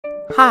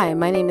Hi,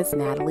 my name is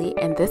Natalie,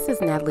 and this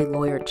is Natalie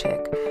Lawyer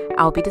Chick.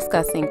 I'll be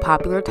discussing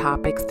popular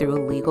topics through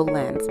a legal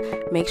lens.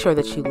 Make sure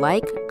that you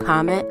like,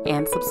 comment,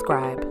 and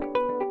subscribe.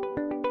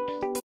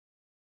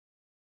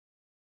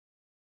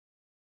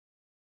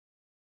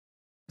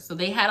 So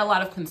they had a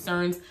lot of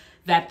concerns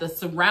that the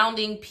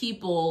surrounding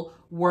people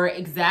were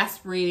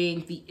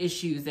exasperating the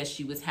issues that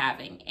she was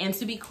having. And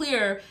to be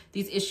clear,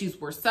 these issues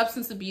were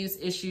substance abuse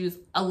issues,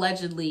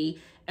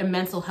 allegedly, and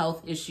mental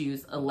health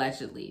issues,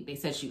 allegedly. They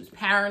said she was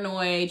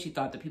paranoid. She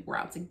thought that people were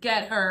out to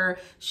get her.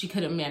 She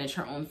couldn't manage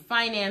her own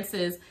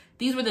finances.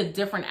 These were the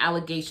different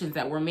allegations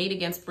that were made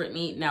against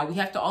Britney. Now, we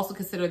have to also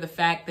consider the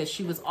fact that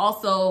she was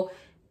also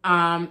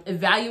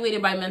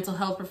evaluated by mental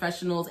health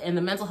professionals, and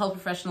the mental health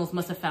professionals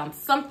must have found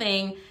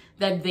something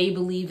that they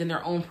believed in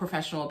their own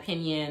professional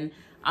opinion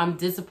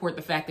did support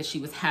the fact that she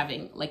was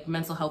having like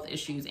mental health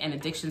issues and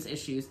addictions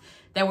issues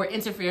that were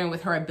interfering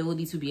with her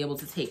ability to be able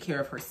to take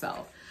care of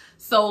herself.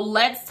 So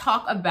let's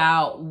talk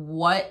about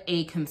what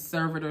a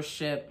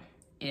conservatorship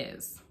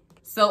is.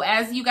 So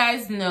as you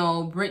guys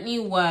know,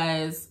 Britney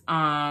was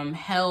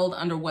held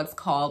under what's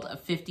called a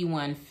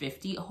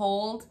 5150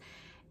 hold.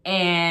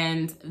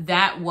 And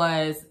that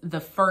was the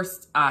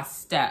first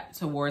step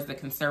towards the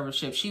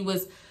conservatorship.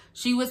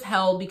 She was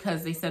held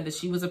because they said that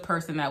she was a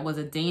person that was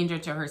a danger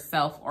to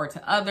herself or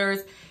to others.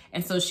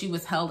 And so she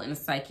was held in a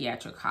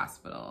psychiatric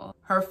hospital.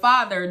 Her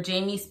father,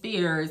 Jamie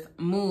Spears,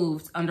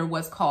 moved under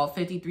what's called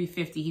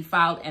 5350. He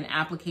filed an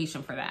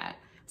application for that.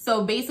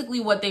 So basically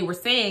what they were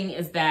saying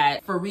is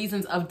that for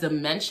reasons of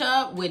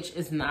dementia, which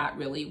is not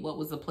really what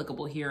was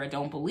applicable here, I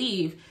don't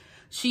believe,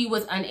 she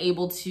was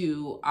unable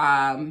to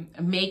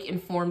make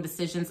informed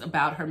decisions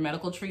about her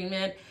medical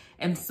treatment.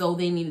 And so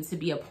they needed to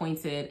be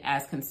appointed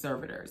as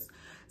conservators.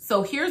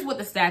 So here's what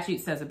the statute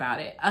says about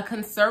it. A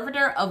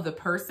conservator of the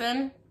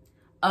person,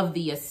 of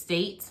the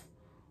estate,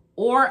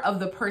 or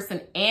of the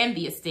person and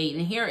the estate.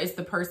 And here is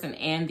the person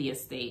and the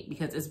estate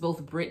because it's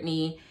both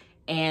Britney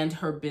and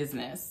her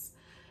business.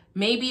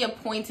 May be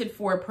appointed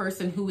for a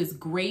person who is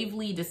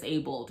gravely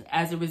disabled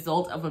as a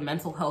result of a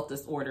mental health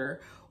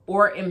disorder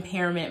or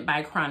impairment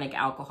by chronic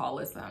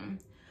alcoholism.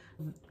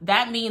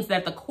 That means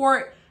that the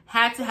court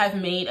had to have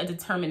made a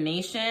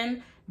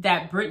determination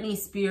that Britney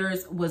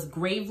Spears was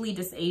gravely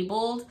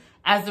disabled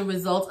as a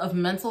result of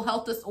mental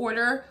health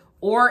disorder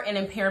or an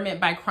impairment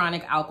by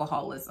chronic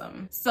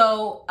alcoholism.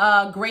 So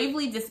a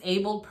gravely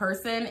disabled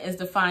person is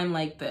defined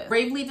like this.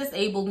 Gravely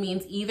disabled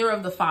means either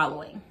of the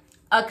following: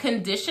 a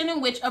condition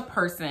in which a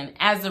person,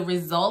 as a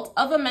result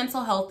of a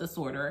mental health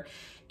disorder,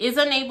 is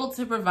unable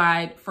to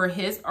provide for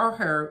his or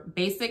her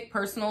basic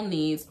personal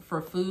needs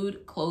for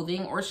food,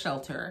 clothing, or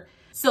shelter.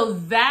 So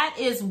that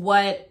is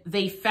what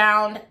they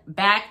found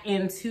back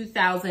in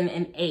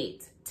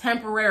 2008,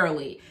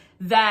 temporarily,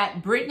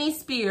 that Britney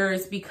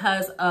Spears,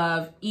 because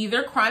of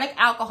either chronic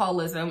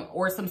alcoholism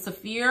or some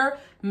severe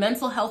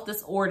mental health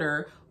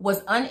disorder,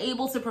 was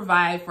unable to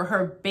provide for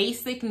her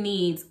basic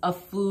needs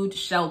of food,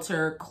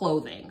 shelter,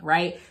 clothing,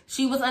 right?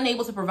 She was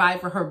unable to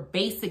provide for her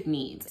basic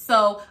needs.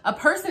 So a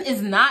person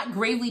is not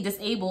gravely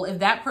disabled if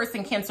that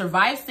person can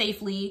survive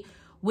safely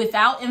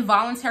without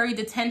involuntary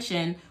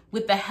detention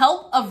with the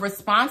help of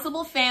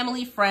responsible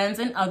family, friends,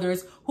 and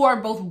others who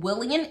are both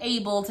willing and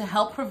able to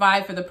help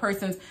provide for the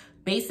person's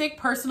basic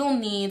personal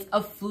needs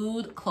of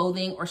food,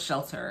 clothing, or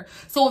shelter.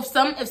 So if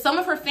some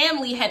of her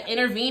family had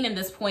intervened in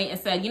this point and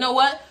said, you know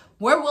what,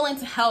 we're willing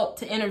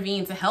to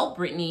intervene to help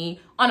Britney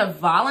on a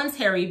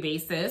voluntary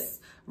basis,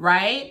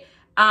 right?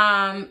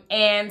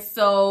 And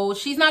so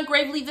she's not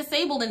gravely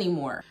disabled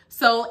anymore.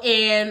 So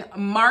in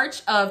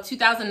March of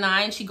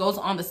 2009, she goes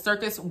on the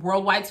Circus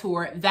Worldwide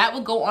Tour. That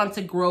would go on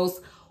to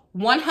gross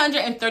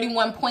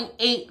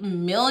 $131.8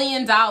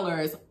 million.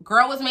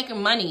 Girl was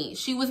making money.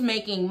 She was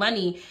making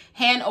money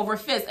hand over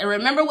fist. And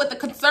remember what the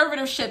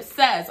conservatorship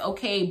says,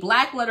 okay?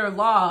 Black letter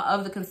law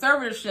of the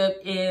conservatorship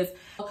is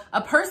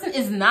a person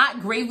is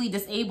not gravely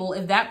disabled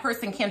if that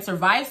person can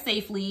survive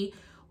safely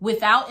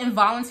without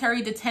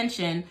involuntary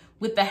detention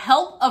with the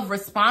help of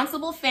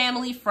responsible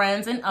family,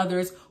 friends, and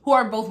others who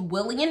are both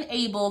willing and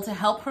able to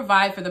help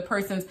provide for the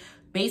person's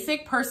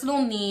basic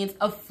personal needs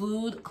of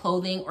food,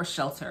 clothing, or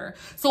shelter.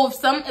 So if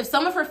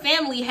some of her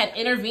family had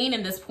intervened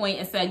in this point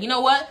and said, you know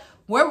what,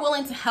 we're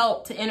willing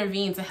to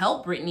intervene to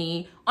help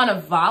Britney on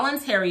a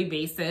voluntary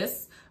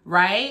basis,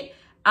 right?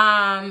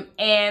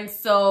 And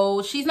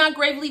so she's not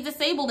gravely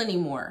disabled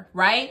anymore,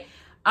 right?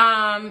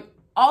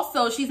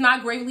 Also, she's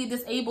not gravely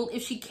disabled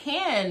if she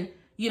can,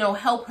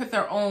 help with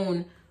her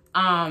own.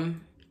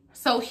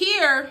 So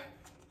here,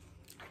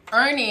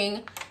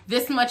 earning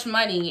this much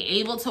money,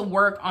 able to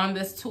work on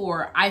this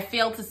tour, I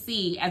fail to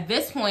see at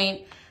this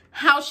point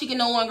how she can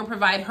no longer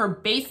provide her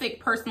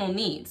basic personal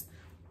needs.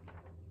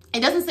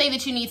 It doesn't say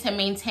that you need to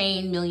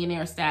maintain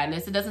millionaire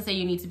status. It doesn't say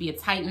you need to be a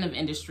titan of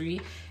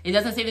industry. It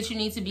doesn't say that you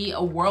need to be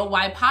a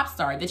worldwide pop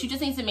star, that you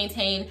just need to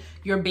maintain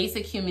your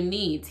basic human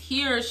needs.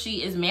 Here,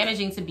 she is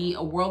managing to be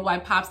a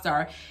worldwide pop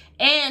star,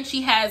 and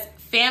she has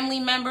family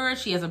member.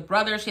 She has a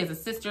brother, she has a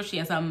sister, she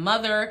has a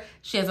mother,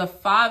 she has a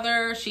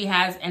father, she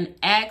has an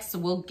ex.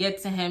 We'll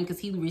get to him because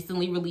he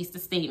recently released a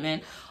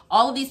statement.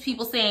 All of these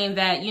people saying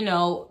that, you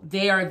know,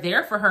 they are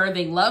there for her,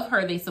 they love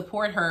her, they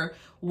support her.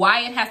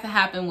 Why it has to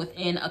happen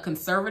within a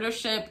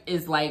conservatorship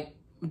is like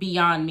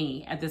beyond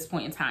me at this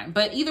point in time.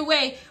 But either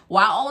way,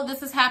 while all of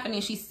this is happening,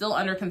 she's still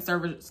under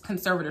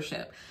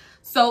conservatorship.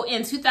 So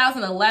in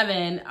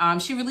 2011,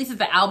 she releases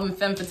the album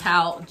Femme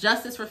Fatale,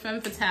 Justice for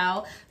Femme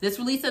Fatale. This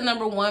released at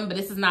 #1, but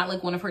this is not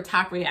like one of her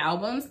top rated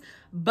albums.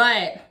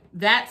 But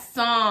that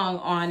song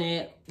on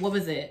it, what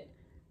was it?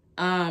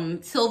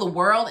 Till the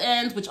World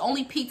Ends, which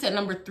only peaked at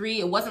 #3.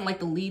 It wasn't like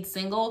the lead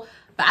single,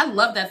 but I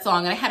love that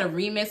song. And I had a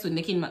remix with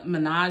Nicki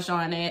Minaj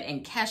on it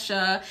and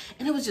Kesha,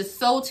 and it was just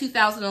so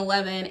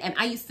 2011. And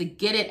I used to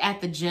get it at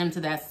the gym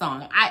to that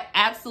song. I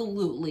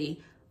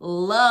absolutely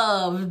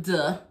loved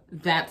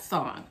that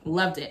song.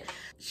 Loved it.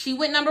 She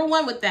went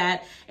 #1 with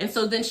that. And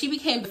so then she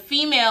became the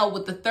female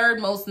with the 3rd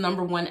most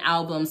 #1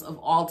 albums of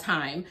all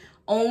time,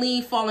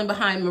 only falling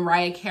behind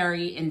Mariah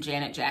Carey and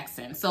Janet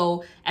Jackson.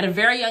 So at a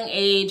very young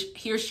age,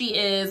 here she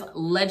is,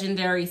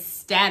 legendary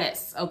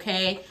status,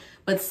 okay?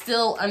 But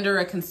still under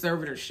a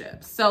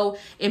conservatorship. So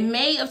in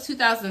May of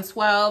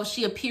 2012,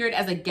 she appeared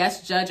as a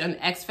guest judge on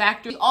X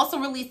Factor. She also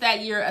released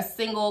that year a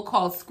single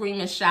called Scream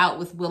and Shout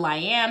with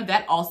will.i.am.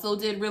 That also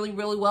did really,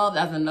 really well.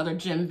 That was another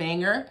gym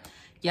banger.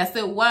 Yes,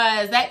 it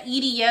was. That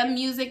EDM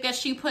music that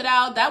she put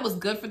out, that was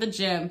good for the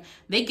gym.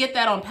 They get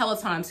that on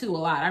Peloton too a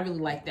lot. I really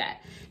like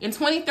that. In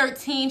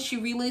 2013, she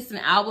released an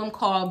album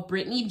called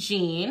Britney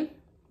Jean,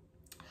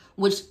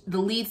 which the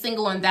lead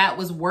single on that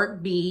was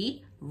Work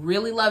B.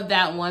 Really love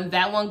that one.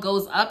 That one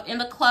goes up in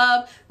the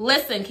club.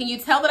 Listen, can you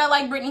tell that I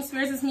like Britney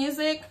Spears'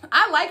 music?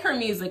 I like her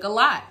music a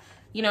lot.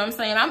 You know what I'm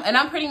saying?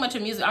 I'm pretty much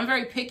I'm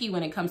very picky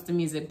when it comes to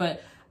music,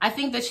 but I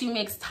think that she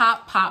makes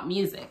top pop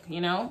music, you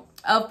know?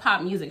 Of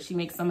pop music, she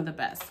makes some of the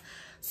best.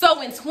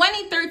 So in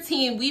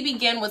 2013, we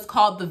begin what's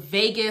called the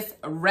Vegas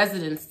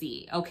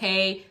residency,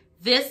 okay?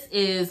 This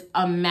is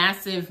a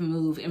massive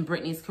move in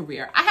Britney's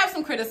career. I have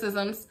some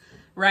criticisms,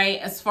 right?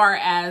 As far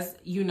as,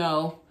 you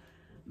know,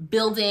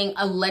 building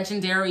a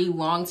legendary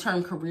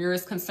long-term career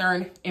is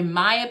concerned. In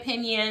my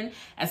opinion,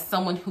 as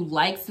someone who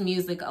likes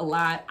music a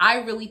lot, I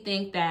really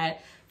think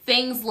that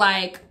things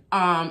like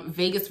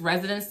Vegas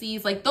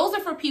residencies, like those are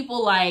for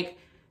people like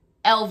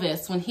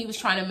Elvis when he was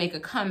trying to make a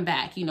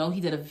comeback. You know, he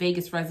did a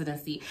Vegas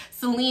residency.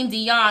 Celine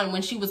Dion,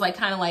 when she was like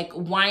kind of like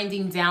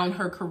winding down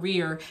her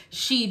career,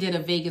 she did a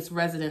Vegas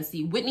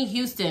residency. Whitney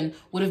Houston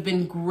would have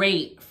been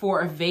great for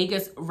a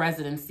Vegas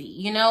residency.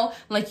 You know,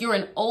 like you're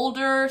an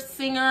older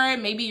singer,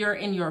 maybe you're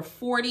in your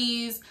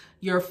 40s,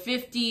 your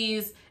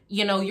 50s,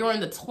 you know, you're in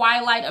the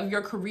twilight of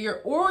your career,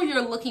 or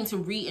you're looking to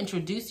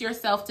reintroduce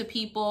yourself to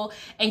people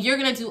and you're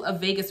going to do a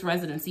Vegas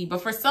residency.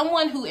 But for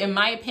someone who, in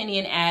my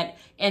opinion, at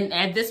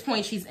this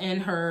point, she's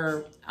in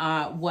her,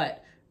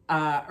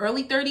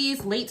 early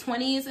 30s, late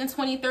 20s in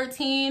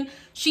 2013,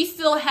 she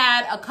still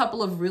had a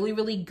couple of really,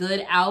 really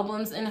good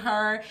albums in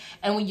her.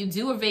 And when you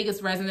do a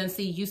Vegas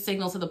residency, you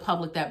signal to the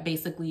public that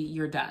basically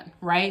you're done,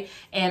 right?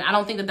 And I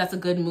don't think that that's a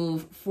good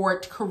move for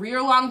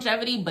career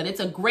longevity, but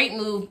it's a great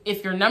move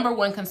if your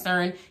 #1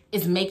 concern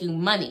is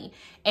making money.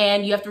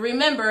 And you have to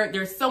remember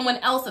there's someone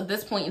else at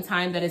this point in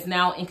time that is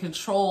now in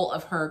control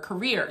of her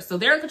career. So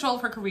they're in control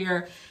of her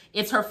career.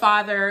 It's her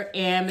father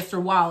and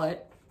Mr.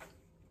 Wallet.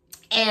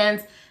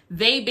 And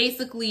they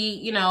basically,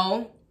 you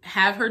know,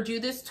 have her do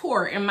this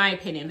tour, in my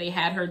opinion. They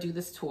had her do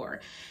this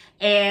tour.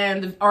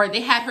 Or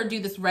they had her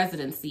do this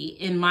residency,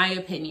 in my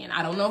opinion.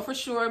 I don't know for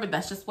sure, but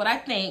that's just what I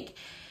think.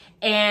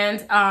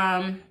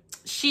 And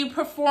she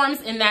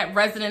performs in that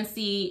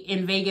residency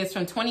in Vegas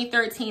from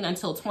 2013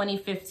 until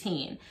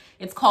 2015.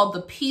 It's called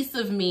the Piece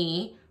of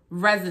Me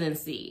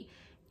residency.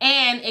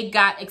 And it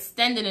got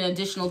extended an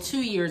additional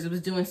 2 years. It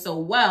was doing so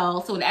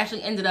well. So it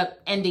actually ended up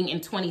ending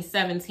in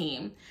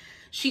 2017.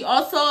 She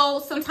also,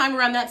 sometime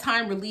around that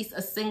time, released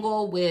a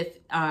single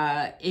with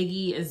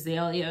Iggy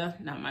Azalea,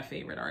 not my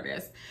favorite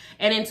artist.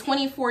 And in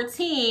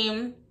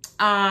 2014,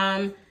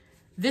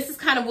 this is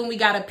kind of when we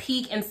got a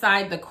peek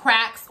inside the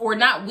cracks, or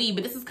not we,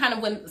 but this is kind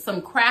of when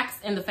some cracks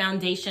in the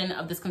foundation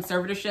of this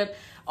conservatorship,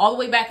 all the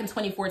way back in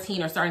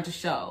 2014, are starting to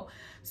show.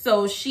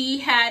 So she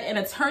had an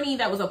attorney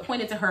that was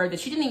appointed to her that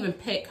she didn't even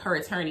pick her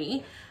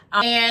attorney.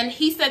 And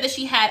he said that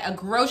she had a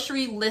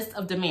grocery list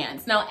of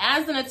demands. Now,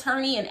 as an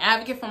attorney and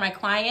advocate for my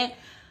client,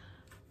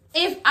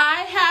 if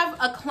I have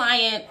a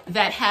client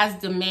that has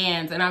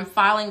demands and I'm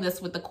filing this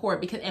with the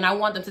court and I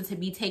want them to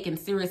be taken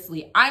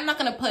seriously, I'm not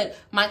going to put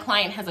my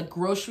client has a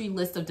grocery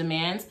list of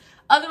demands.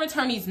 Other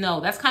attorneys know.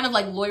 That's kind of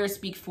like lawyers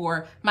speak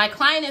for, my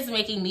client is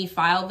making me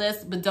file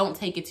this, but don't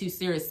take it too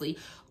seriously.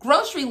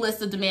 Grocery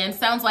list of demands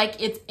sounds like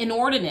it's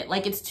inordinate,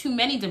 like it's too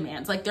many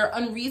demands, like they're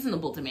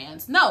unreasonable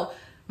demands. No.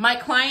 My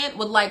client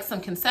would like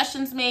some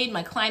concessions made.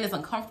 My client is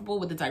uncomfortable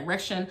with the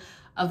direction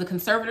of the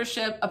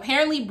conservatorship.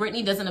 Apparently,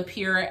 Britney doesn't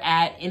appear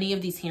at any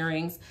of these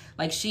hearings.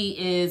 Like, she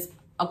is,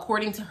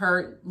 according to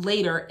her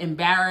later,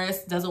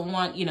 embarrassed, doesn't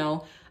want, you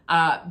know,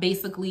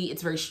 basically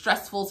it's very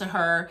stressful to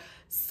her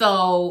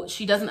So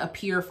she doesn't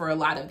appear for a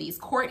lot of these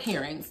court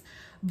hearings.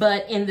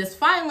 But in this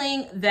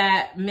filing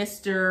that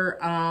Mr.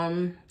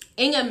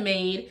 Ingham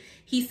made,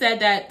 he said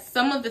that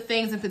some of the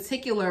things in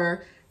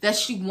particular that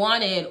she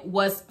wanted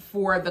was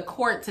for the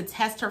court to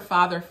test her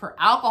father for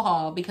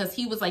alcohol, because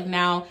he was like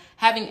now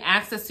having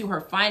access to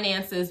her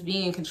finances,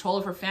 being in control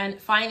of her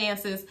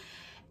finances,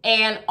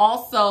 and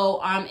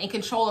also in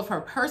control of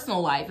her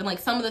personal life. And like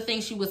some of the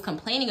things she was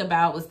complaining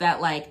about was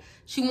that like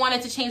she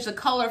wanted to change the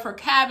color of her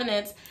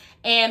cabinets,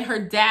 and her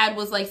dad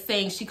was like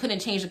saying she couldn't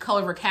change the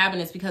color of her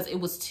cabinets because it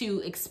was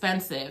too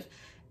expensive.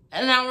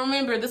 And now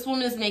remember, this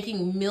woman is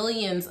making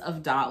millions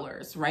of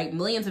dollars, right?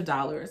 Millions of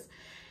dollars.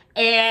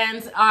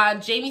 And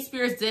Jamie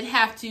Spears did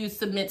have to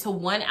submit to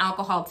one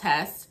alcohol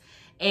test,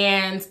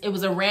 and it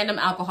was a random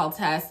alcohol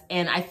test,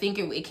 and I think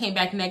it came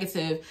back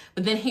negative,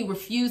 but then he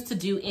refused to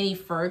do any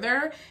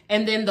further.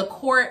 And then the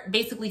court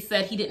basically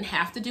said he didn't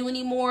have to do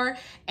any more.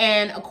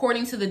 And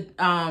according to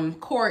the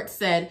court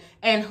said,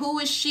 and who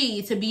is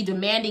she to be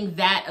demanding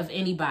that of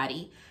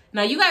anybody?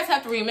 Now, you guys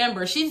have to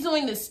remember, she's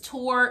doing this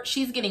tour.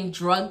 She's getting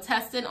drug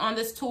tested on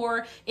this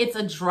tour. It's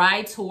a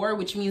dry tour,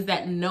 which means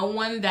that no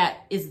one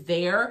that is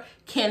there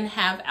can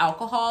have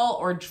alcohol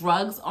or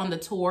drugs on the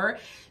tour.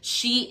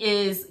 She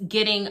is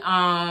getting,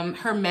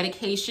 her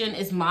medication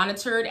is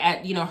monitored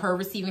at, her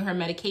receiving her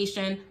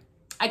medication.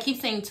 I keep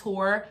saying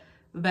tour,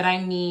 but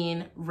I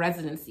mean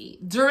residency.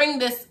 During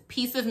this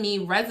Piece of Me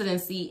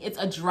residency, it's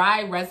a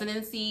dry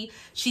residency.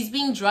 She's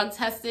being drug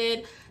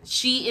tested.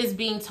 She is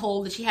being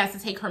told that she has to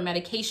take her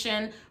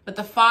medication, but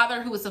the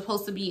father, who was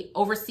supposed to be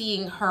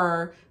overseeing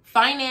her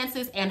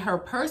finances and her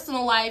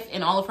personal life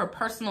and all of her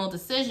personal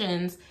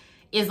decisions,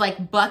 is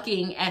like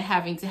bucking at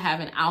having to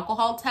have an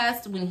alcohol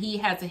test when he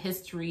has a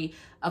history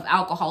of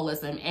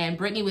alcoholism. And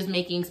Britney was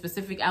making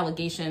specific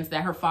allegations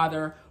that her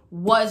father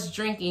was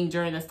drinking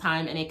during this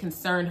time, and it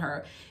concerned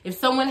her. If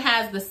someone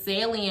has the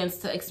salience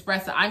to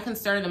express that I'm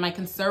concerned that my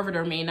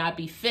conservator may not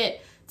be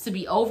fit to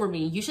be over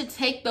me, you should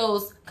take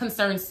those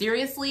concerns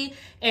seriously.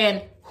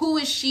 And who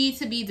is she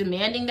to be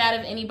demanding that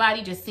of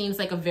anybody just seems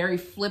like a very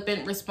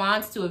flippant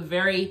response to a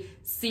very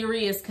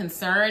serious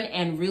concern,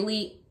 and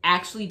really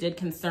actually did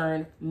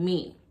concern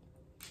me.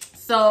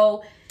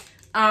 So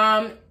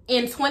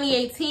in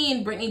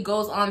 2018, Britney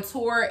goes on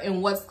tour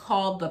in what's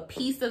called the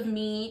Piece of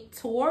Me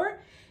tour.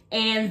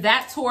 And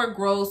that tour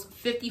grossed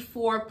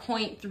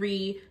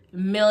 $54.3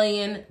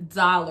 million.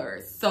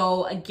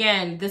 So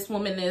again, this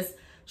woman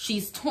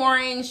she's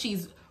touring,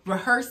 she's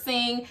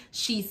rehearsing,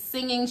 she's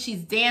singing,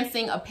 she's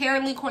dancing.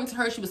 Apparently, according to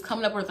her, she was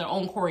coming up with her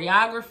own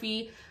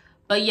choreography,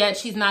 but yet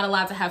she's not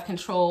allowed to have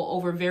control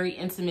over very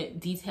intimate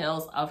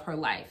details of her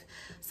life.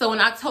 So in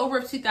October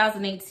of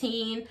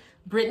 2018,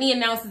 Britney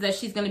announces that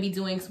she's going to be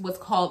doing what's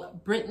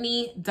called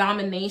Britney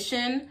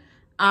Domination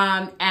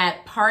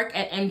at Park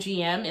at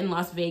MGM in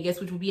Las Vegas,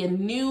 which would be a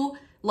new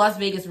Las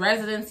Vegas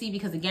residency,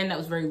 because again, that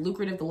was very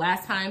lucrative the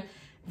last time.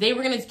 They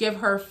were going to give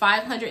her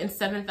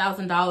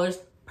 $507,000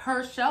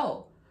 per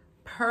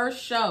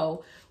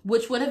show,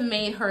 which would have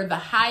made her the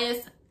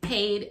highest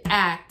paid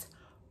act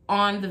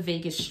on the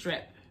Vegas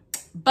Strip.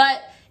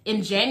 But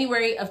in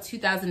January of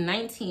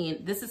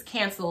 2019, this is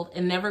canceled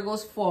and never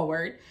goes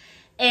forward.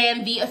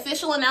 And the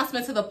official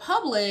announcement to the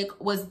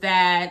public was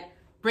that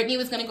Britney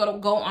was going to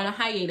go on a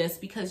hiatus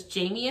because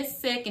Jamie is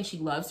sick and she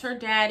loves her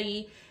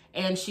daddy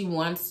and she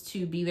wants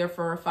to be there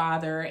for her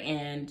father,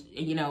 and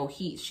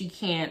she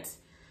can't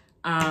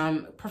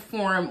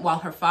perform while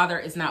her father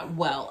is not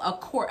well.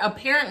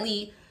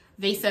 Apparently,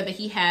 they said that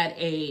he had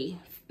a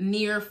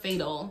near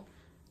fatal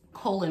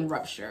colon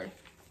rupture.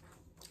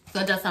 So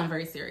that does sound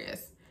very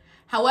serious.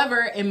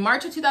 However, in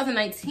March of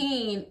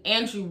 2019,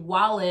 Andrew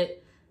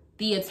Wallet,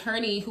 the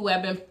attorney who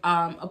had been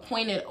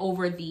appointed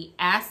over the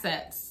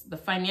assets, the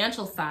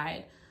financial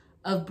side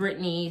of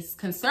Britney's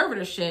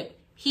conservatorship,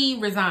 he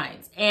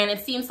resigns. And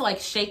it seems to like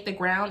shake the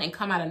ground and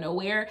come out of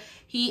nowhere.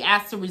 He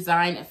asked to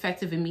resign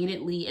effective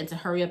immediately and to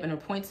hurry up and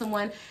appoint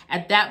someone.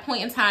 At that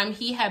point in time,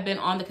 he had been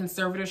on the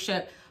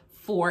conservatorship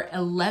for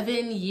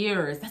 11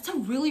 years. That's a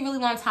really, really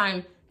long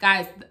time.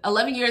 Guys,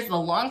 11 years is a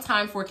long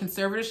time for a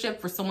conservatorship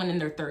for someone in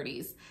their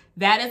 30s.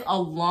 That is a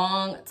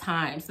long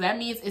time. So that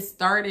means it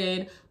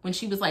started when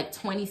she was like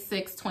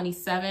 26,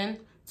 27,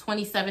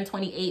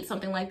 28,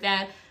 something like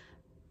that.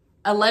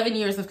 11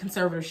 years of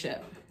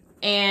conservatorship.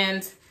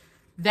 And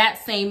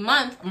that same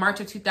month, March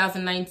of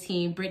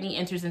 2019, Britney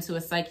enters into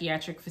a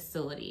psychiatric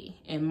facility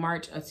in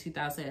March of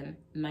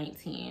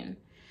 2019.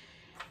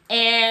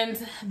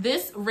 And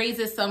this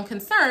raises some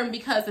concern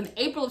because in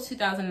April of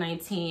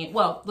 2019,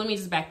 well, let me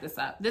just back this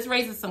up. This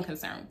raises some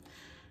concern.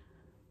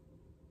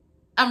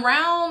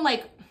 Around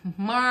like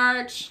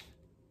March,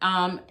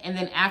 and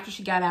then after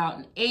she got out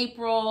in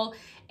April,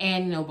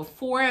 and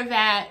before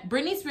that,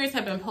 Britney Spears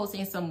had been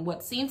posting some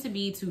what seemed to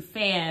be to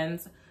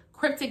fans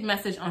cryptic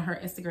message on her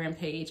Instagram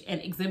page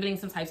and exhibiting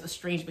some types of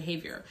strange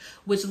behavior,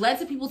 which led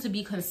to people to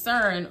be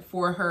concerned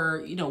for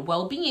her,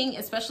 well-being,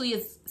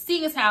 especially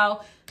seeing as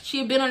how she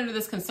had been under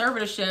this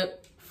conservatorship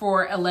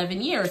for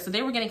 11 years. So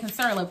they were getting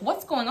concerned, like,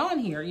 what's going on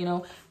here, you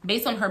know,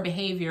 based on her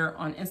behavior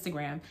on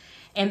Instagram.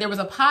 And there was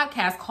a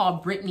podcast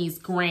called Britney's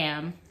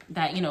Gram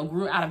that, you know,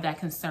 grew out of that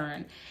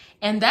concern.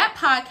 And that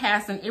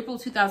podcast in April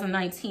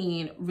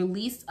 2019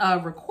 released a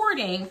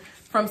recording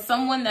from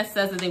someone that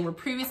says that they were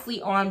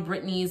previously on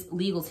Britney's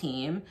legal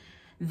team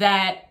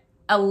that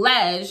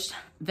alleged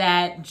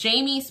that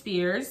Jamie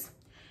Spears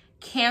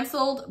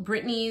canceled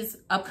Britney's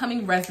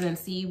upcoming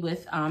residency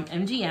with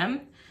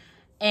MGM.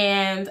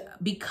 And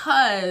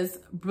because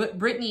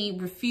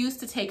Britney refused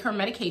to take her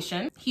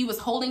medication, he was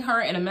holding her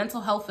in a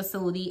mental health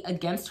facility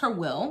against her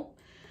will.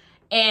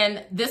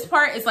 And this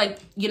part is like,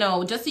 you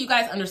know, just so you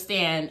guys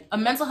understand, a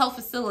mental health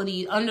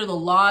facility under the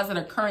laws that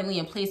are currently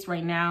in place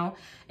right now,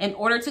 in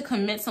order to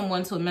commit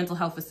someone to a mental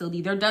health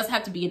facility, there does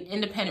have to be an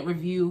independent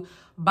review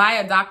by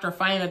a doctor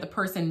finding that the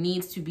person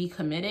needs to be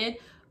committed.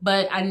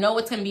 But I know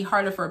it's going to be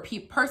harder for a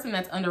person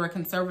that's under a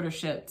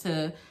conservatorship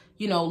to,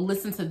 you know,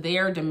 listen to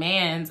their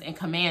demands and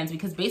commands,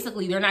 because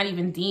basically they're not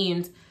even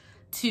deemed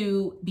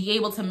to be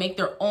able to make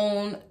their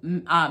own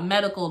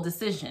medical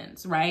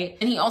decisions, right?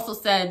 And he also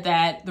said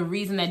that the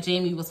reason that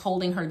Jamie was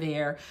holding her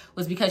there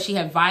was because she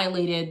had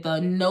violated the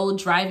no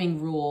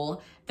driving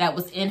rule that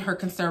was in her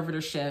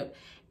conservatorship.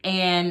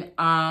 And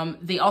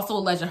they also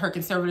alleged that her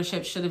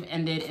conservatorship should have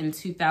ended in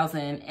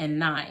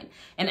 2009.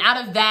 And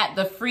out of that,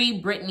 the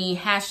Free Britney,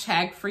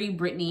 hashtag Free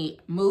Britney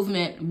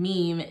movement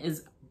meme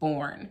is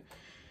born.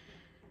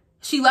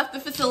 She left the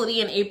facility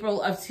in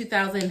April of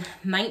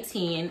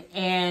 2019,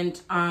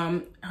 and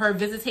her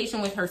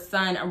visitation with her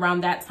son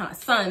around that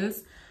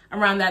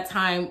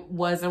time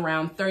was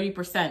around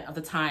 30% of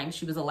the time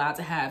she was allowed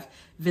to have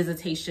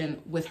visitation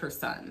with her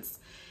sons.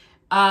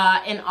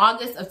 In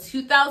August of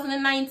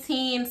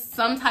 2019,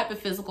 some type of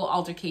physical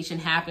altercation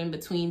happened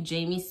between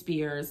Jamie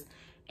Spears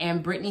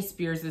and Britney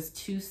Spears'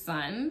 two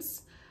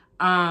sons.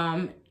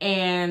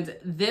 And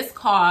this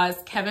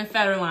caused Kevin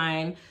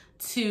Federline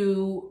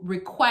to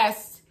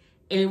request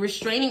a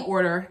restraining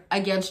order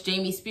against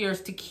Jamie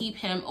Spears to keep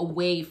him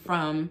away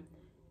from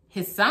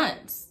his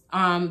sons,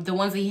 the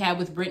ones that he had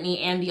with Britney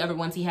and the other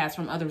ones he has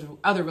from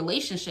other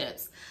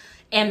relationships.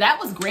 And that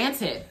was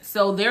granted.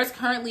 So there's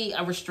currently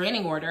a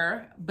restraining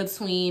order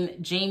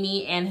between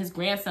Jamie and his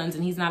grandsons,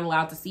 and he's not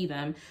allowed to see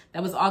them.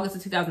 That was August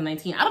of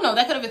 2019. I don't know,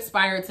 that could have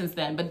expired since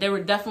then, but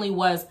there definitely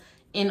was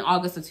in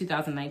August of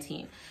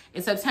 2019.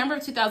 In September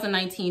of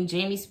 2019,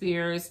 Jamie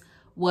Spears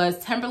was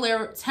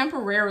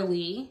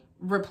temporarily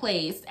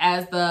replaced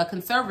as the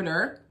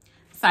conservator,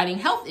 citing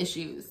health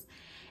issues.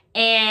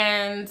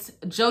 And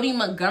Jody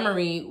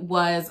Montgomery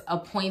was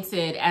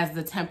appointed as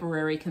the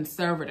temporary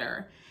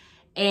conservator.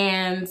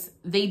 And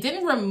they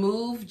didn't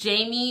remove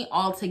Jamie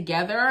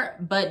altogether,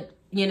 but,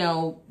 you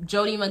know,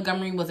 Jody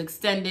Montgomery was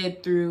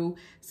extended through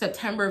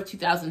September of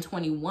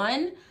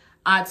 2021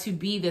 to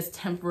be this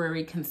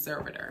temporary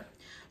conservator.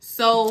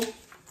 So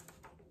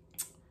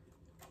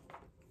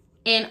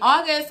in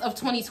August of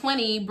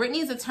 2020,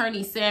 Britney's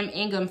attorney, Sam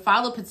Ingham,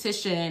 filed a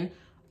petition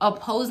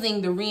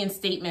opposing the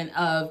reinstatement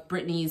of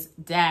Britney's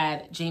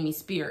dad, Jamie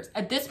Spears.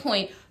 At this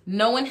point,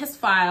 no one has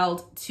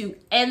filed to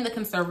end the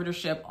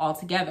conservatorship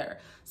altogether.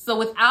 So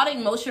without a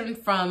motion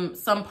from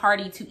some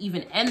party to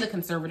even end the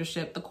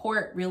conservatorship, the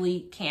court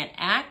really can't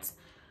act.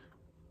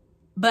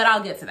 But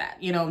I'll get to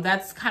that. You know,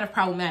 that's kind of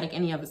problematic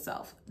in and of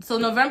itself. So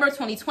November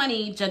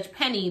 2020, Judge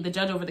Penny, the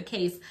judge over the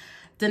case,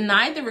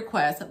 denied the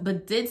request,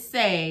 but did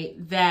say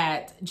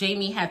that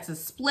Jamie had to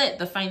split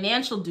the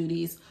financial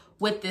duties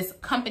with this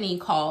company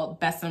called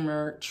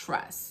Bessemer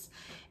Trust.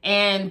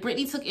 And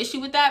Britney took issue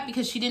with that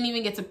because she didn't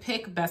even get to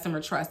pick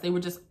Bessemer Trust. They were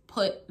just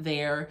put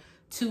there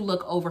to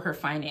look over her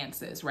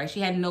finances, right?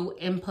 She had no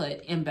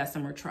input in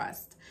Bessemer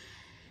Trust.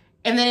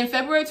 And then in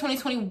February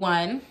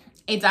 2021,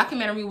 a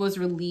documentary was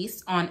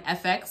released on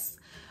FX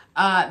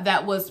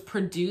that was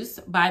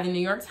produced by the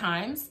New York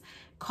Times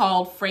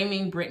called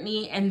Framing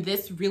Britney. And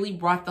this really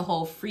brought the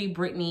whole Free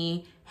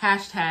Britney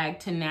hashtag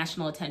to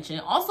national attention.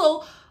 It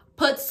also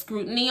put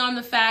scrutiny on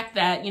the fact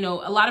that, you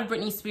know, a lot of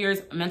Britney Spears'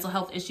 mental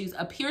health issues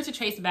appear to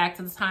trace back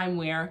to the time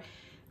where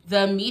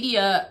the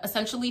media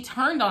essentially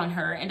turned on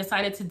her and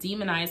decided to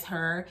demonize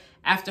her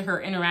after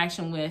her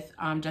interaction with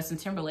Justin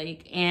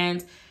Timberlake.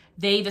 And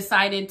they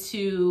decided to,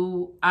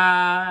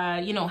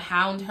 you know,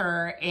 hound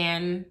her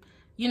and,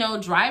 you know,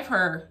 drive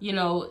her, you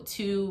know,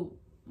 to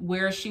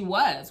where she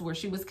was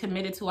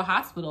committed to a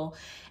hospital.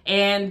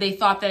 And they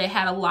thought that it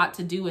had a lot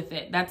to do with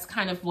it. That's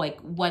kind of like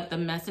what the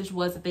message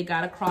was that they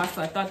got across.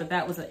 So I thought that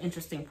that was an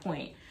interesting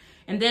point.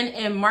 And then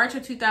in March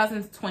of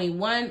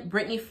 2021,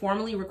 Britney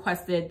formally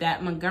requested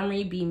that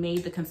Montgomery be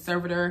made the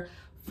conservator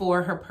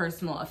for her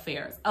personal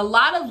affairs. A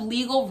lot of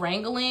legal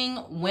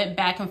wrangling went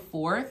back and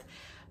forth,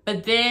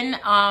 but then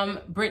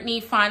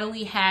Britney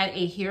finally had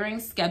a hearing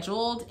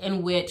scheduled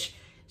in which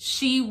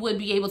she would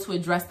be able to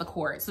address the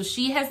court. So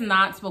she has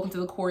not spoken to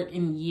the court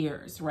in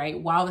years, right?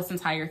 While this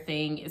entire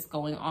thing is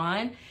going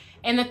on.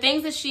 And the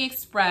things that she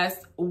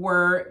expressed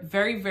were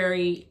very,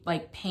 very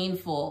like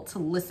painful to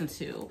listen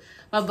to.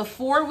 But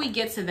before we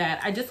get to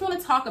that, I just want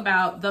to talk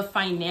about the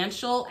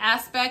financial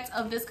aspect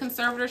of this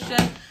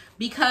conservatorship,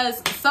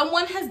 because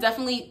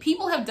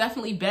people have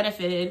definitely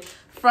benefited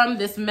from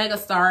this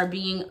megastar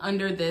being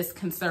under this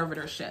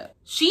conservatorship.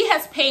 She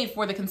has paid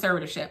for the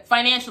conservatorship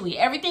financially.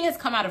 Everything has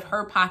come out of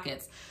her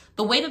pockets.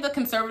 The way that the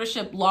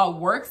conservatorship law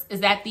works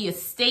is that the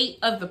estate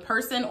of the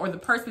person or the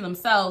person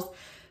themselves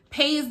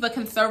pays the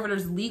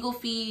conservator's legal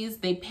fees.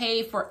 They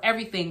pay for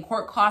everything,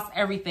 court costs,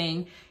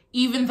 everything.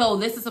 Even though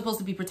this is supposed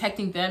to be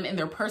protecting them in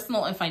their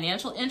personal and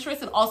financial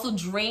interests, it also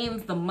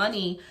drains the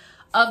money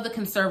of the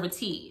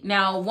conservatee.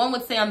 Now, one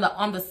would say on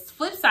the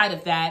flip side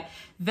of that,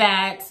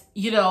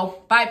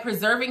 by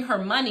preserving her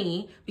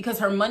money, because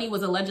her money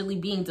was allegedly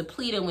being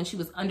depleted when she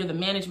was under the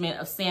management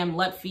of Sam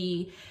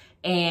Lutfi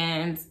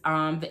and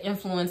the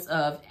influence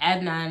of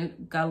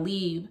Adnan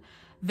Ghalib,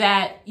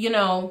 that,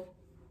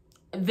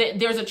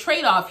 there's a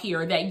trade-off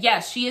here that,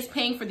 yes, she is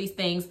paying for these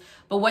things,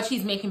 but what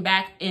she's making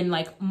back in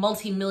like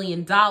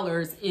multi-million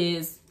dollars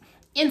is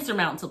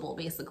insurmountable,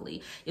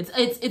 basically. It's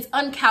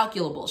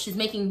uncalculable. She's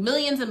making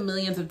millions and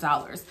millions of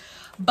dollars.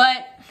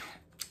 But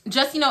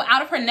just,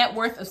 out of her net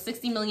worth of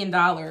 $60 million,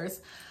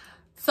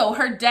 so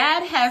her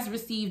dad has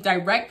received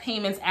direct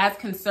payments as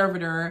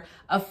conservator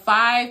of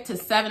 $5 to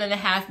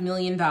 $7.5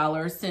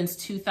 million since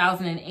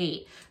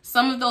 2008.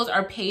 Some of those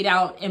are paid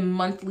out in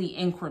monthly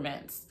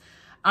increments.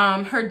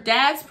 Her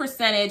dad's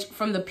percentage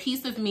from the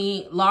Piece of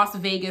Me Las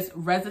Vegas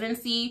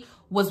residency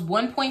was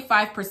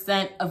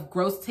 1.5% of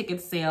gross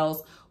ticket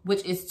sales,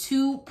 which is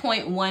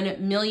 $2.1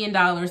 million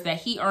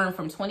that he earned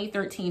from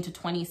 2013 to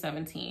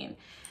 2017.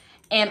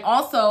 And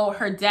also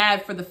her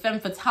dad for the Femme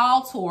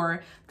Fatale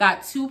tour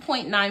got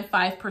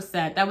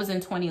 2.95%. That was in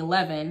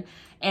 2011.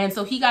 And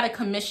so he got a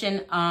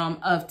commission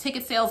of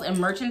ticket sales and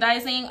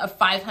merchandising of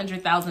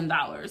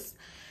 $500,000.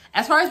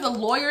 As far as the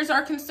lawyers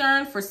are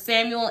concerned, for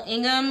Samuel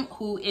Ingham,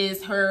 who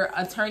is her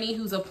attorney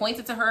who's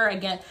appointed to her,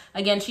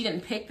 again, she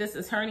didn't pick this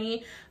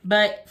attorney,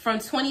 but from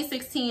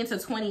 2016 to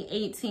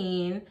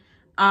 2018,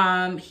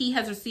 he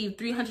has received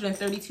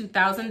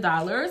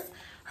 $332,000.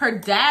 Her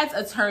dad's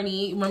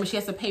attorney, remember she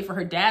has to pay for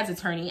her dad's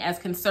attorney as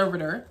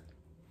conservator.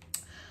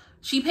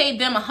 She paid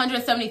them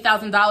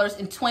 $170,000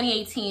 in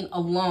 2018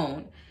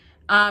 alone.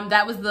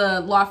 That was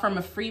the law firm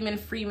of Freeman,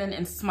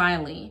 and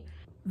Smiley.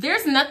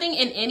 There's nothing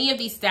in any of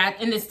these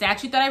in the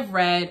statute that I've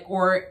read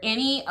or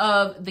any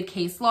of the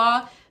case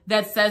law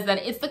that says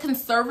that it's the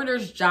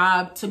conservator's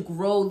job to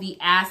grow the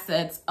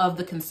assets of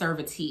the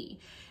conservatee,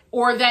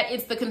 or that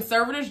it's the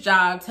conservator's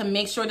job to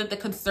make sure that the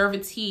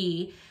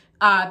conservatee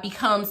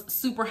becomes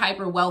super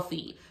hyper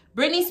wealthy.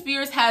 Britney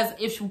Spears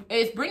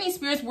if Britney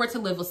Spears were to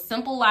live a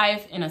simple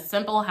life in a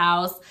simple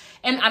house,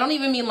 and I don't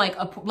even mean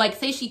like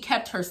say she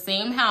kept her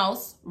same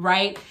house,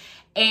 right?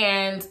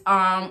 And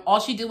all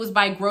she did was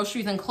buy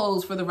groceries and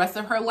clothes for the rest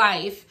of her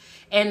life,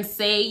 and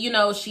say,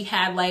 she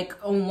had like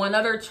one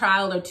other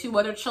child or two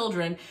other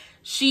children,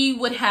 she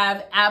would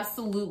have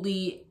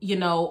absolutely,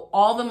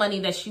 all the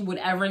money that she would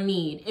ever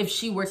need if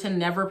she were to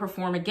never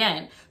perform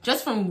again,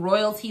 just from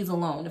royalties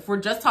alone. If we're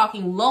just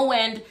talking low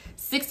end,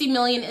 60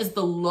 million is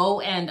the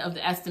low end of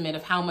the estimate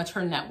of how much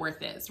her net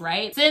worth is,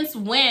 right? Since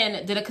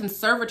when did a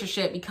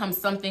conservatorship become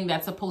something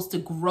that's supposed to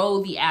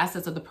grow the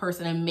assets of the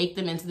person and make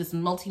them into this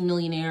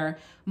multimillionaire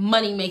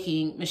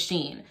money-making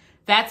machine?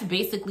 That's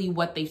basically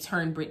what they've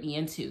turned Britney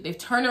into. They've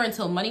turned her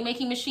into a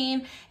money-making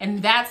machine,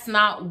 and that's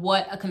not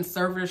what a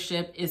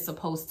conservatorship is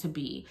supposed to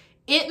be.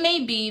 It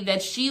may be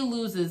that she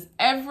loses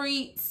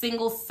every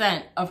single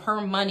cent of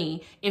her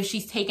money if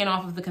she's taken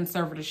off of the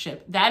conservatorship.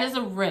 That is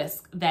a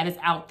risk that is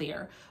out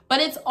there. But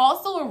it's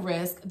also a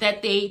risk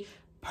that they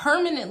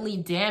permanently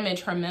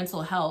damage her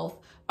mental health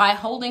by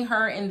holding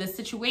her in this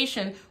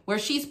situation where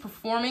she's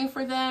performing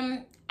for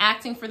them,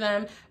 acting for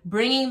them,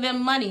 bringing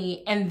them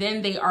money, and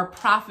then they are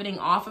profiting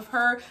off of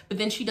her, but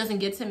then she doesn't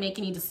get to make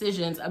any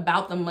decisions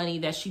about the money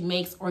that she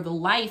makes or the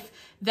life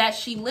that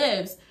she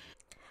lives.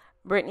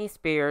 Britney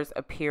Spears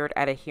appeared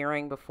at a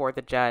hearing before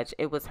the judge.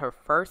 It was her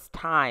first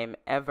time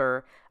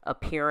ever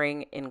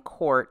appearing in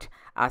court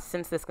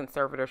since this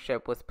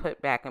conservatorship was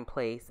put back in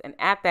place. And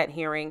at that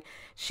hearing,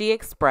 she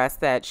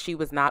expressed that she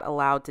was not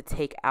allowed to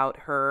take out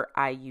her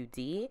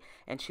IUD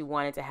and she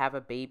wanted to have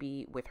a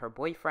baby with her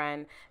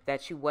boyfriend,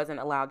 that she wasn't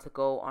allowed to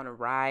go on a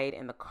ride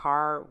in the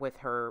car with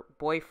her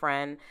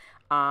boyfriend,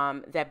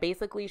 that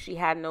basically she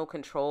had no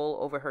control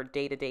over her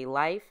day-to-day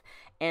life,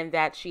 and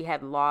that she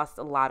had lost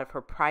a lot of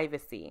her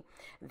privacy,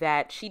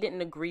 that she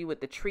didn't agree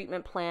with the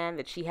treatment plan,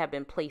 that she had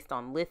been placed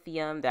on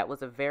lithium, that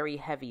was a very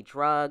heavy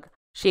drug.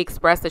 She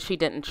expressed that she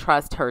didn't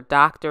trust her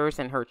doctors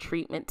and her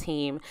treatment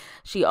team.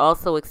 She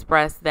also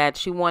expressed that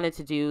she wanted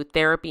to do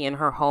therapy in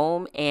her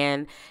home,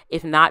 and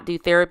if not do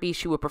therapy,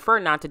 she would prefer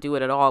not to do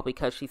it at all,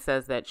 because she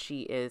says that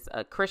she is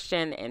a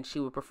Christian and she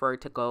would prefer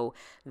to go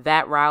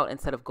that route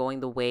instead of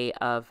going the way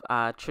of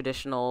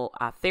traditional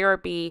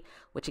therapy,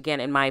 which again,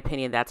 in my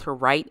opinion, that's her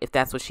right. If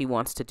that's what she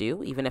wants to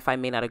do, even if I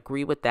may not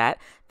agree with that,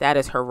 that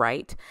is her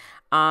right.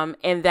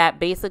 And that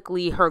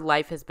basically her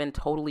life has been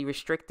totally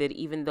restricted,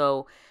 even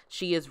though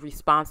she is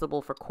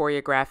responsible for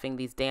choreographing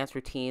these dance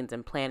routines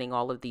and planning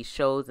all of these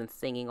shows and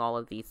singing all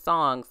of these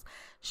songs.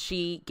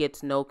 She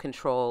gets no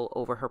control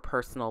over her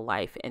personal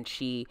life, and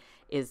she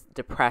is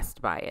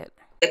depressed by it.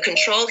 The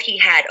control he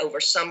had over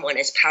someone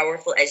as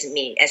powerful as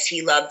me, as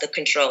he loved the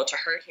control to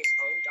hurt his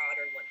own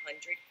daughter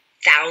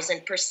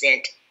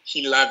 100,000%,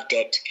 he loved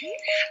it.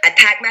 I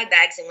packed my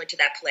bags and went to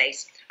that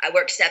place. I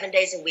worked 7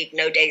 days a week,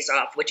 no days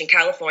off, which in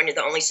California,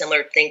 the only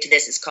similar thing to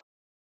this is called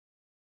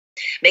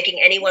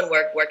making anyone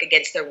work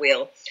against their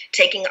will,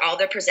 taking all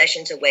their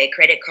possessions away,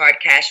 credit card,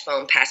 cash,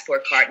 phone,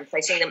 passport card, and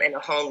placing them in a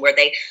home where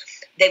they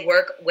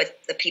work with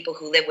the people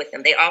who live with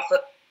them. They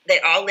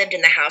all lived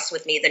in the house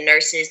with me, the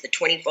nurses, the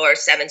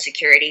 24/7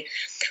 security.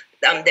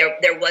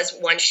 There was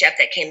one chef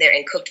that came there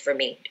and cooked for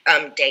me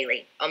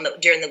daily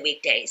during the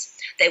weekdays.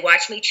 They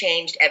watched me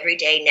changed every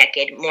day,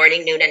 naked,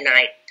 morning, noon, and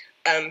night.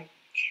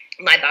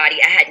 My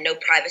body, I had no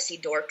privacy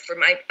door for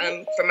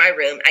my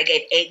room. I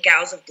gave 8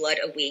 gallons of blood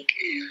a week.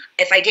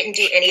 If I didn't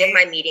do any of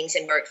my meetings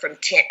and work from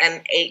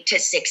 8 to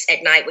 6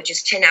 at night, which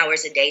is 10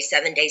 hours a day,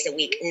 7 days a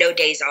week, no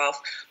days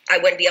off, I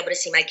wouldn't be able to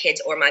see my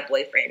kids or my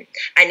boyfriend.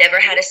 I never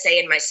had a say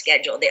in my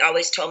schedule. They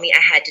always told me I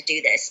had to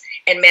do this.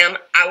 And ma'am,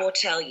 I will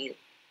tell you,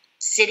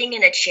 sitting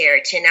in a chair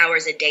 10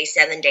 hours a day,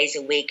 7 days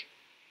a week,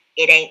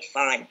 it ain't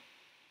fun.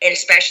 And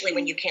especially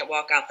when you can't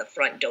walk out the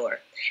front door.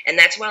 And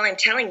that's why I'm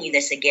telling you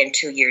this again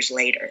 2 years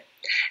later.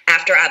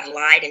 After I've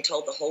lied and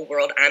told the whole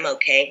world I'm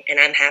okay and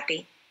I'm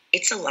happy,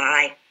 it's a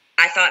lie.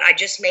 I thought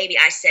maybe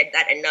I said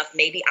that enough.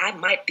 Maybe I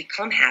might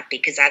become happy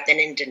because I've been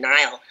in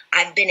denial.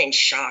 I've been in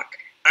shock.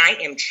 I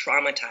am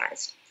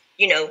traumatized.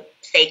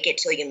 Fake it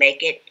till you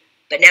make it.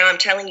 But now I'm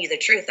telling you the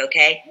truth,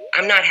 okay?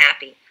 I'm not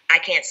happy. I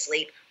can't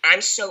sleep.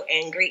 I'm so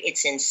angry,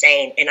 it's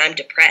insane, and I'm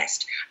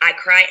depressed. I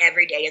cry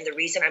every day, and the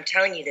reason I'm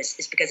telling you this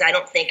is because I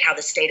don't think how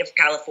the state of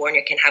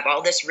California can have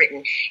all this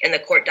written in the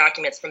court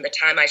documents from the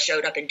time I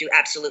showed up and do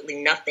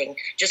absolutely nothing,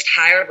 just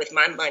hire with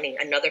my money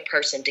another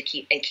person to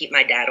keep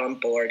my dad on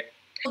board.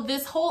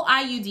 This whole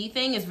IUD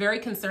thing is very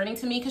concerning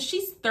to me because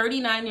she's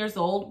 39 years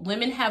old.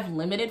 Women have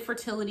limited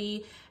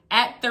fertility.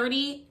 At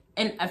 30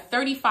 and at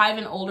 35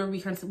 and older,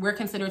 we're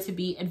considered to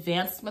be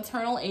advanced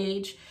maternal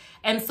age.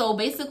 And so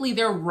basically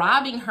they're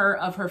robbing her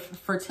of her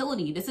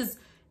fertility. This is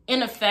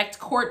in effect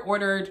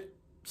court-ordered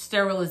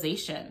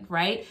sterilization,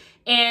 right?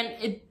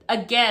 And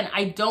again,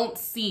 I don't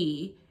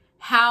see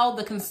how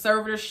the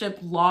conservatorship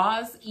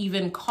laws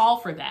even call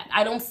for that.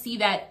 I don't see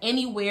that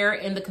anywhere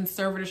in the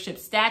conservatorship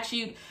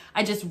statute.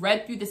 I just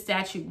read through the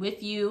statute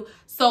with you.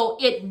 So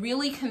it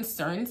really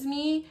concerns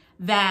me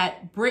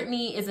that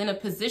Britney is in a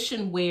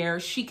position where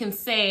she can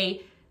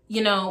say,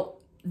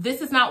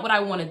 this is not what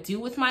I want to do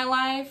with my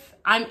life.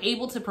 I'm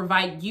able to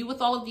provide you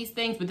with all of these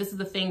things, but this is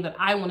the thing that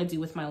I want to do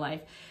with my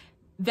life.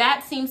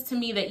 That seems to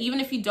me that even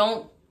if you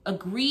don't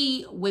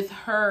agree with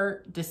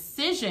her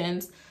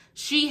decisions,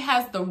 she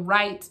has the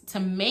right to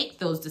make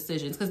those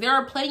decisions, because there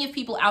are plenty of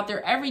people out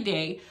there every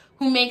day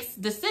who make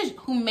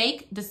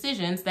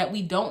decisions that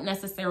we don't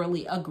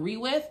necessarily agree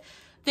with.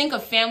 Think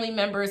of family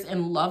members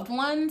and loved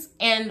ones,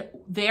 and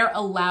they're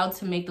allowed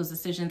to make those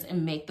decisions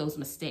and make those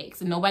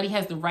mistakes. And nobody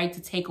has the right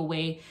to take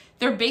away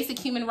their basic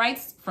human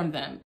rights from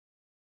them.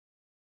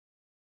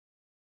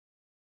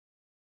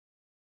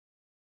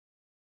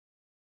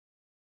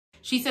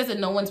 She says that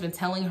no one's been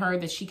telling her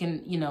that she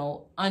can,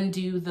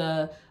 undo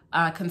the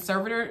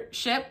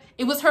conservatorship.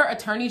 It was her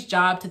attorney's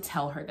job to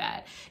tell her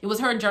that. It was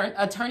her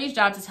attorney's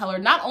job to tell her,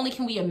 not only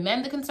can we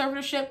amend the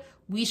conservatorship,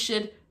 we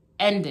should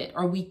end it,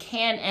 or we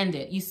can end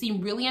it. You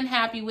seem really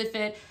unhappy with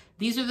it.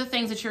 These are the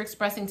things that you're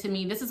expressing to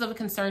me. This is of a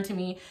concern to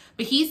me.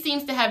 But he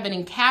seems to have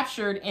been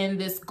captured in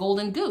this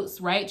golden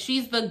goose, right?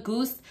 She's the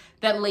goose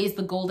that lays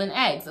the golden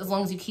eggs. As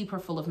long as you keep her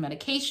full of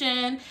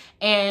medication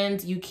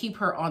and you keep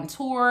her on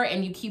tour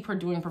and you keep her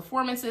doing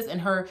performances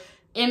and her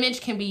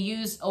image can be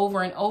used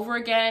over and over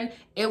again,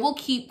 it will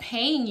keep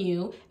paying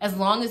you as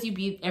long as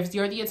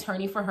you're the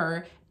attorney for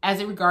her as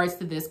it regards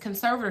to this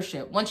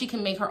conservatorship. Once she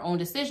can make her own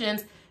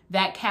decisions,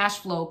 that cash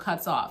flow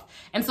cuts off.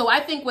 And so I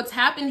think what's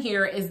happened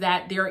here is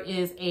that there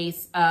is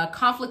a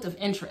conflict of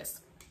interest.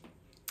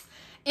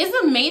 It's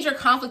a major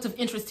conflict of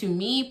interest to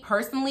me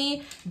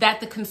personally that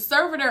the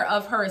conservator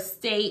of her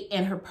estate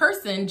and her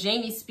person,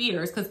 Jamie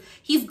Spears, because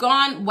he's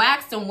gone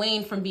waxed and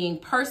waned from being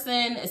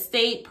person,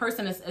 estate,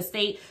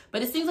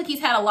 but it seems like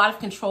he's had a lot of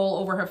control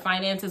over her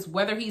finances,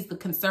 whether he's the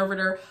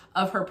conservator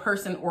of her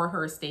person or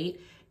her estate.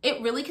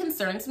 It really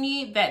concerns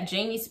me that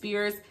Jamie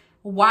Spears,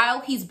 while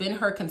he's been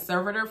her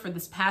conservator for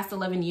this past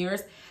 11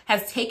 years,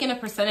 has taken a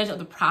percentage of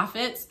the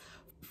profits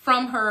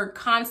from her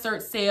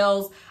concert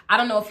sales. I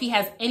don't know if he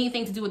has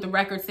anything to do with the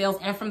record sales,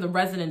 and from the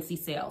residency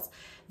sales.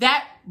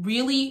 That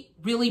really,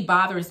 really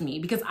bothers me,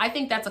 because I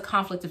think that's a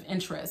conflict of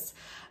interest.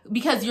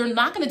 Because you're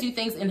not going to do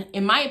things,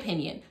 in my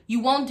opinion,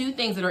 you won't do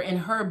things that are in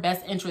her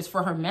best interest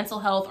for her mental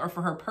health or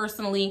for her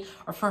personally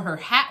or for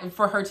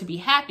her to be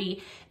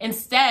happy.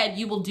 Instead,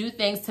 you will do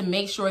things to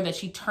make sure that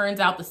she turns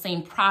out the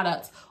same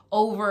products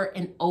over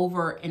and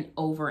over and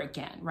over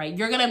again, right?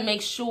 You're going to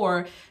make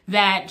sure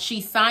that she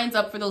signs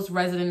up for those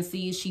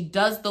residencies, she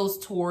does those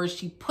tours,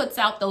 she puts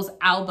out those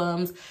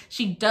albums,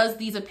 she does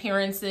these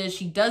appearances,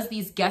 she does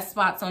these guest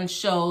spots on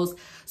shows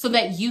so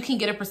that you can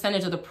get a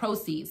percentage of the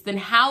proceeds. Then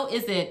how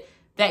is it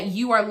that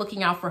you are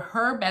looking out for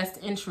her best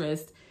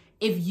interest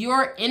if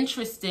you're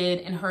interested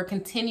in her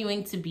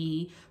continuing to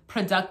be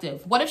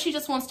productive? What if she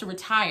just wants to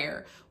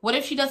retire? What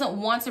if she doesn't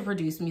want to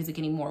produce music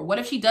anymore? What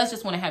if she does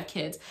just want to have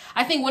kids?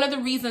 I think one of the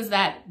reasons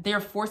that they're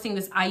forcing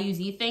this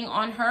IUD thing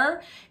on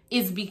her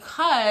is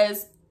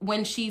because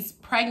when she's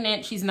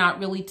pregnant, she's not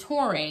really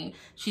touring.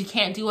 She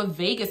can't do a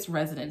Vegas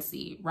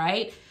residency,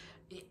 right?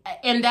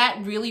 And that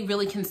really,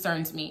 really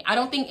concerns me. I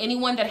don't think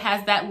anyone that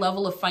has that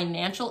level of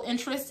financial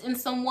interest in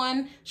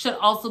someone should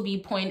also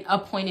be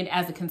appointed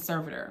as a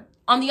conservator.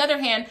 On the other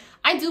hand,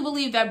 I do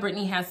believe that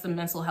Britney has some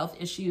mental health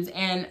issues,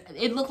 and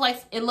it looks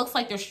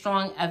like there's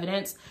strong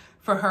evidence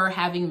for her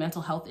having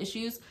mental health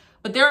issues.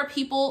 But there are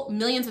people,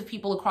 millions of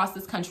people across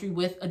this country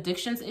with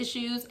addictions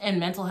issues and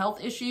mental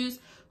health issues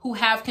who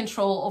have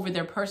control over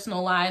their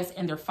personal lives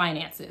and their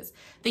finances.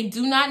 They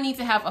do not need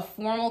to have a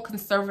formal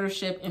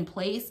conservatorship in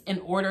place in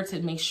order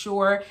to make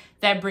sure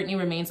that Britney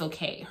remains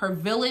okay. Her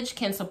village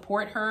can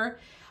support her.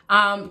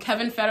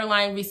 Kevin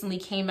Federline recently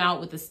came out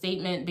with a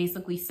statement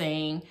basically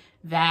saying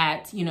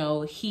that,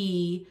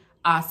 he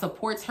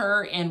supports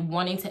her in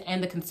wanting to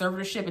end the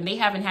conservatorship, and they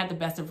haven't had the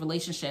best of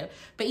relationship.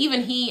 But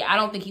even I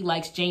don't think he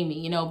likes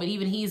Jamie, but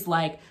even he's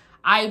like,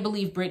 I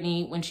believe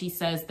Britney when she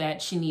says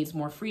that she needs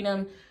more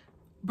freedom.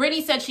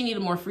 Britney said she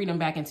needed more freedom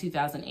back in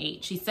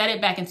 2008. She said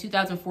it back in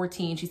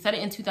 2014. She said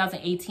it in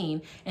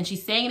 2018. And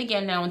she's saying it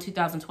again now in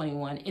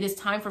 2021. It is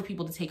time for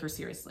people to take her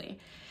seriously.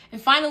 And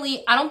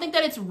finally, I don't think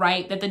that it's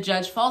right that the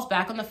judge falls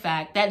back on the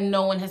fact that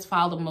no one has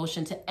filed a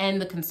motion to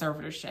end the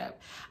conservatorship.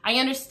 I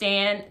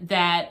understand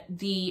that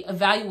the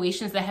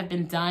evaluations that have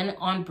been done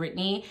on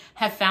Britney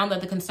have found that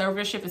the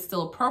conservatorship is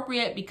still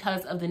appropriate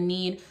because of the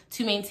need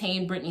to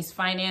maintain Britney's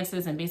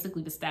finances and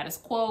basically the status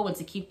quo and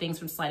to keep things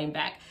from sliding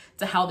back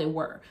to how they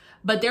were.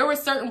 But there were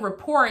certain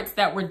reports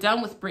that were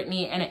done with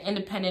Britney and an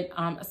independent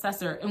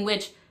assessor in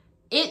which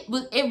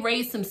it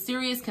raised some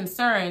serious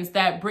concerns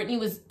that Britney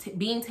was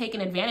being taken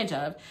advantage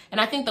of.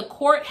 And I think the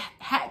court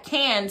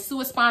can,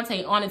 sua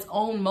sponte, on its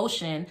own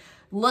motion,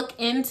 look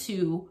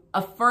into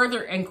a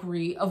further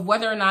inquiry of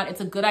whether or not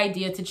it's a good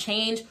idea to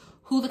change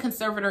who the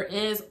conservator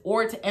is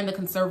or to end the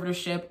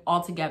conservatorship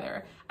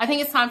altogether. I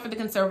think it's time for the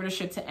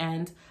conservatorship to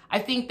end. I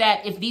think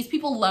that if these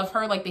people love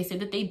her like they say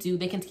that they do,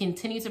 they can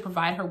continue to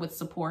provide her with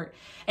support.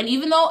 And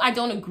even though I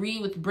don't agree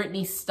with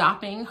Britney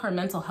stopping her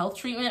mental health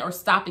treatment or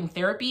stopping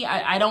therapy,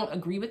 I don't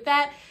agree with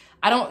that.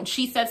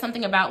 She said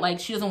something about like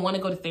she doesn't want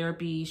to go to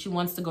therapy. She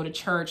wants to go to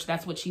church.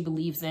 That's what she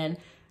believes in.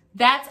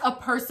 That's a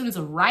person's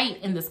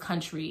right in this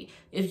country.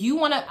 If you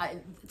want to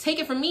take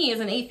it from me as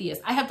an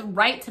atheist, I have the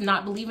right to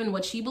not believe in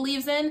what she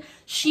believes in.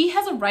 She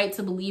has a right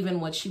to believe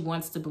in what she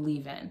wants to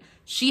believe in.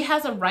 She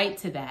has a right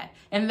to that.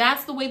 And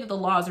that's the way that the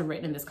laws are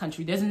written in this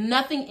country. There's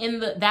nothing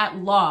in that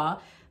law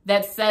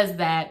that says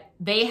that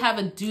they have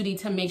a duty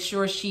to make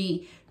sure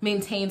she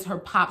maintains her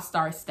pop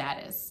star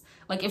status.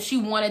 Like if she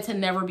wanted to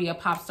never be a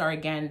pop star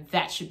again,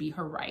 that should be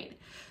her right.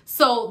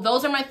 So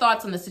those are my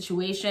thoughts on the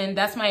situation.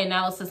 That's my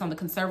analysis on the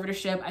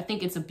conservatorship. I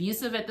think it's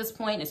abusive at this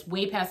point. It's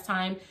way past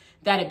time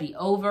that it be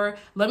over.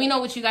 Let me know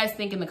what you guys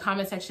think in the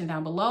comment section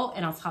down below,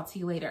 and I'll talk to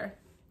you later.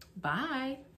 Bye.